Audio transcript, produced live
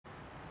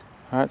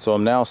Alright, so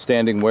I'm now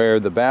standing where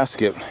the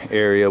basket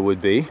area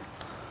would be.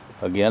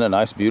 Again, a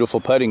nice beautiful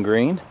putting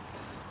green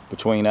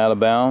between out of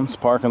bounds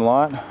parking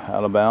lot,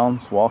 out of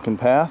bounds walking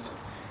path.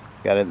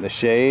 Got it in the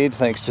shade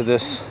thanks to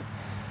this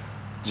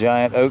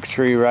giant oak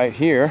tree right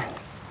here.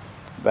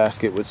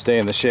 Basket would stay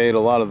in the shade a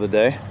lot of the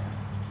day.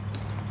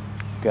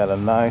 Got a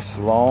nice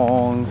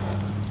long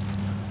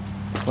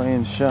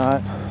clean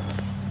shot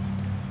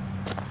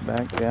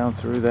back down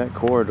through that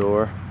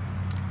corridor.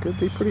 Could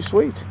be pretty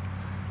sweet.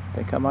 I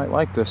think I might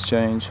like this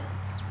change.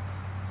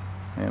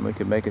 And we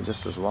could make it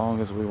just as long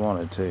as we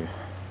wanted to.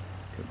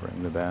 Could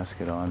bring the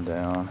basket on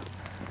down.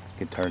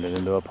 Could turn it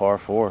into a par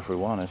 4 if we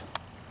wanted.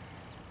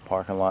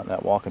 Parking lot and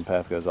that walking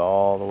path goes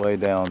all the way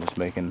down, just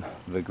making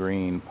the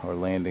green or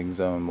landing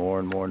zone more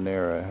and more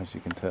narrow, as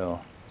you can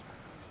tell.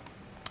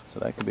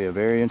 So that could be a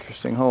very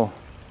interesting hole.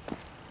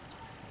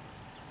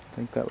 I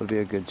think that would be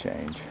a good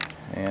change.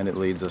 And it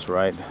leads us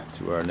right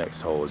to where our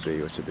next hole would be,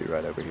 which would be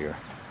right over here.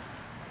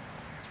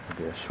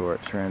 It'll be a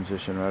short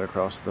transition right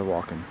across the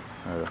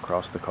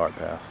across the cart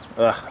path.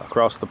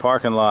 Across the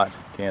parking lot.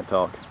 Can't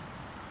talk.